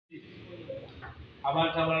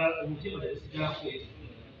abantu abalala omutima tegusigala kweri.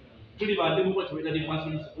 Tuli bande mu kwatibeta ne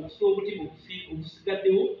masonis okusobola omutima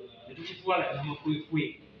ogusigaddewo ne tukitwala n'amakwekwe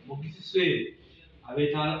mu bisiswere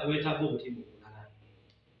abeetaaga omutima omulala.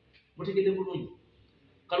 Mutegedde bulungi.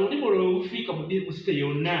 Kale omutima olwo obufiika mu site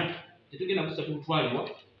yonna tetugenda kusa kubutwalibwa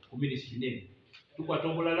ku minisitule nene. Tukwata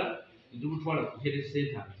obulala ne tubutwala ku health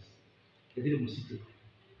centers eziri mu site.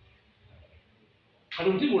 Kale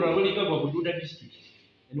omutima olwo abalinga gwa Bududa district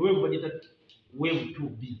and we've budgeted wave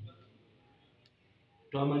 2B.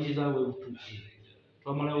 Twamaliza wave 2A.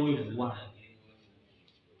 Twamala wave 1.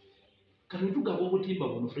 Kale tugaba obutimba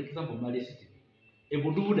buno, for example, Mali City.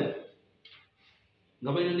 Bududa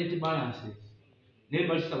nga balina net balances naye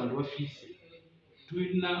balisa abantu bafiise.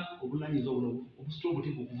 Tulina obunanyiza obuno obusitula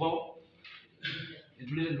obutimba okuvawo ne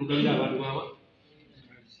tuleeta tugabira abantu baba.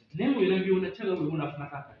 Naye mu byonna byonna kyagala buli muntu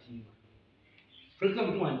afunako akatimba. For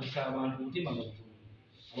example, tuwandiisa abantu obutimba nga butono.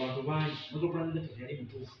 Abantu bangi mazopulani zaffe yali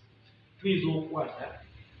mutuufu. Tuyinza okukwata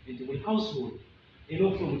nti buli household era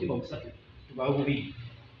okufuna omutimba busatu tubawe bubiri.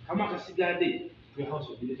 Kama akasigadde twe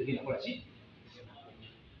household ne tegenda kola ki?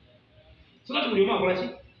 So that buli omu akola ki?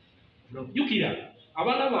 Jjukira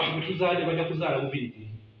abaana baffe bwe tuzaadde bajja kuzaala bubiri.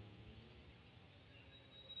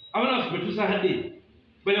 Abaana baffe bwe tuzaadde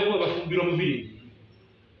bajja kuba bafumbirwa mubiri.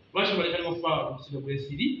 Lwaki balekali bafuba omusibe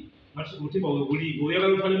gw'ensiri nga omutimba bwe guli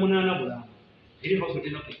oyagala otwale munaana bulamba. Eri household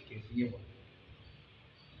tena kefunyewa.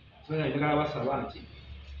 So njagala basaba nti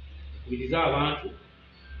kubiriza abantu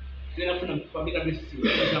tugenda kufuna public address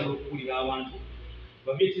ezamula okuwulira abantu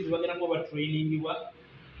babyetizi bagenda kuba batrainingibwa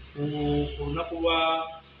ku lunaku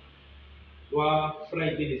lwa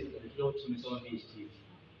Friday netutera okusomesa wa VHT.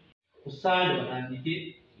 Ku Sande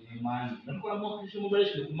batandike emandi natukola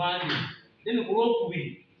mobilization ku Mande, then ku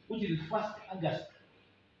Lwokubiri which is 1st August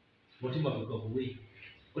obutimba bugabuwe.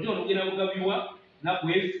 Obutimba bugenda bugabiwa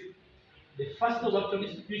nakwezi the first of after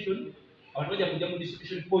distribution abantu bajja kujja mu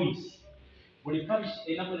distribution points. Buli parish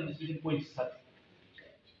erina distribution points 3.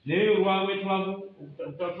 Naye olwabwe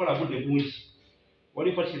twatwala budde bungi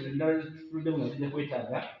wali parishes endala zituludde nga zijja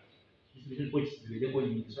kwetaaga distribution points zibeereko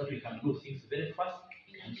nyingi, so that we can do things very fast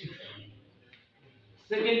and cheaply.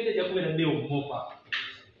 Second, ejja kubeera ddeewo mop up.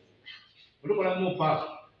 Olukola mop up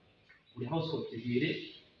buli household tegeere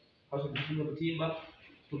household tufunye obutimba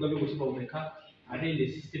tugabye obutimba bumeka ate in the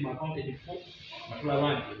system accounted for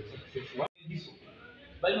batulaba nti successful.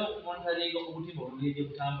 Balina okumonitoringa obutimba obulungi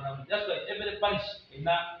butambulamu. That's why every parish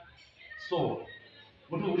ena store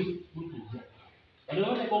obutimba buli kujja. Kale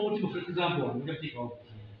bateeka obutimba, for example ojja kuteekawo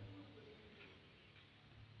obutimba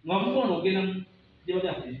mwavuga ono ogenda gye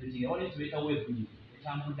bagenda kudistributinga wali tubeeta weebuli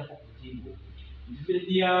etambuliddako ku butimba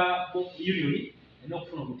nti ya union erina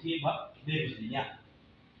okufuna obutimba n'ebizenya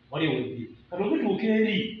wali weebuli. Kati obutuuka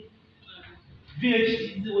eri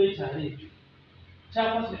VHT weekyale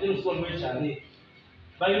kyapasi erosola weekyale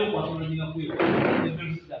balina okwatulanyinga kwewa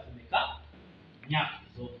ebelusizafumeka nya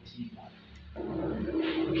z'obutimba.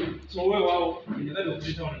 So weewaawo enjagala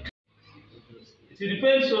okuleetawo. It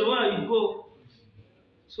depends on where you go.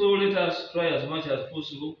 So let us try as much as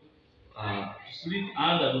possible to sleep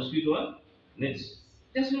under mosquito nets.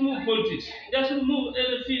 Just remove politics. Just remove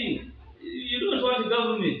everything. You don't want the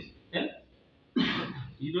government. Eh?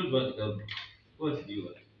 You don't want the government. What do you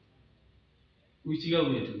want? Which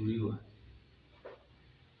government do you want?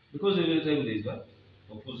 Because every time there is what?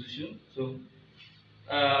 Opposition. So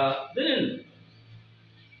then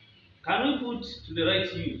can we put to the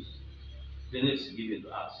right use the nets given to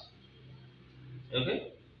us? Okay?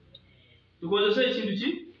 Because I say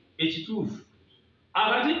ekintu ekituufu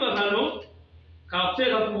akatimba kano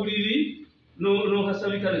kakuteeka ku buliri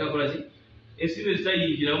n'okasabika ne kakola ki ensimbi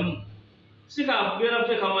ezitayingiramu si kakugenda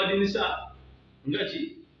kuteeka mu madinisa nga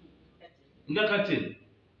ki nga kateni.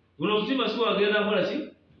 Buno obutimba si wagenda kola ki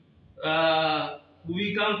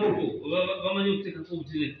bubiika nkoko bamanyi okuteekako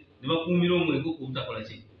obutire ne bakuumira omwenge obutakola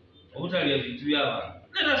ki obutalya bintu by'abantu.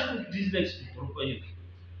 Let us put this next to proper use.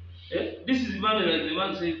 This is money, like the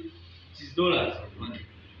man said, it is dollars of money.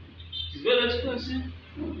 It is very expensive.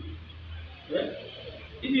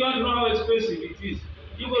 If you want to know how expensive it is,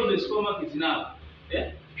 you go to the supermarket now.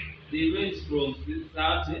 They range from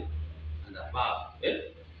 30 and above.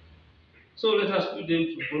 So let us put them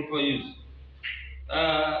to proper use.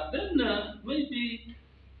 Then maybe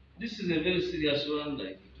this is a very serious one,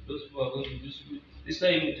 like those who are going to distribute. This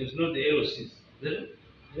time it was not the LCs.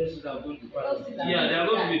 Yes, are going to be part. Yeah, they are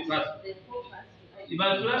going to be part.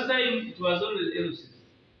 But last time it was only the LCs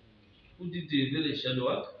who did the very shadow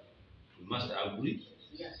work. We must agree.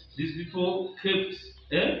 Yes. These people kept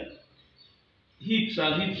heaps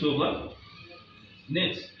and heaps of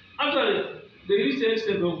nets. Actually, they reached the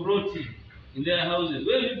extent of rotting in their houses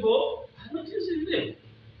where people are not using them.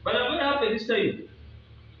 But I'm very happy this time.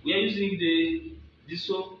 We are using the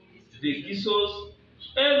diesel, the gisos,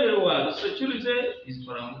 everywhere. The security is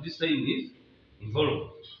from this time is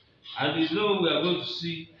involved. And there's no way we are going to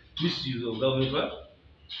see misuse of government.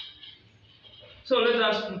 So let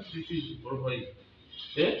us put the things properly.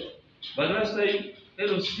 Yeah? But last time,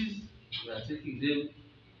 LOCs were taking them,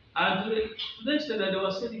 and to the extent that they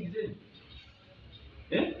were selling them.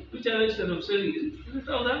 Yeah? Which are the extent of selling it?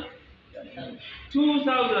 3,000?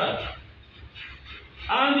 2,000.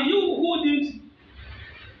 And you who didn't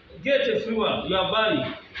get a free one, you are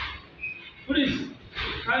buying. Please,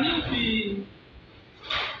 can you be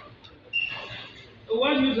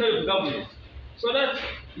one user of government? So that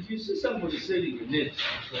if you see somebody selling a net,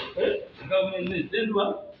 the government net, then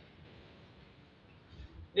what?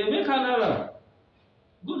 They make an alarm.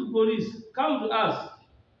 Good police, come to us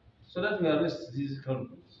so that we arrest these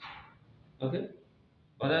culprits. Okay?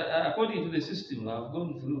 But according to the system I've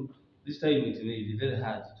gone through, this time it may be very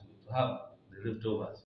hard to have the leftovers.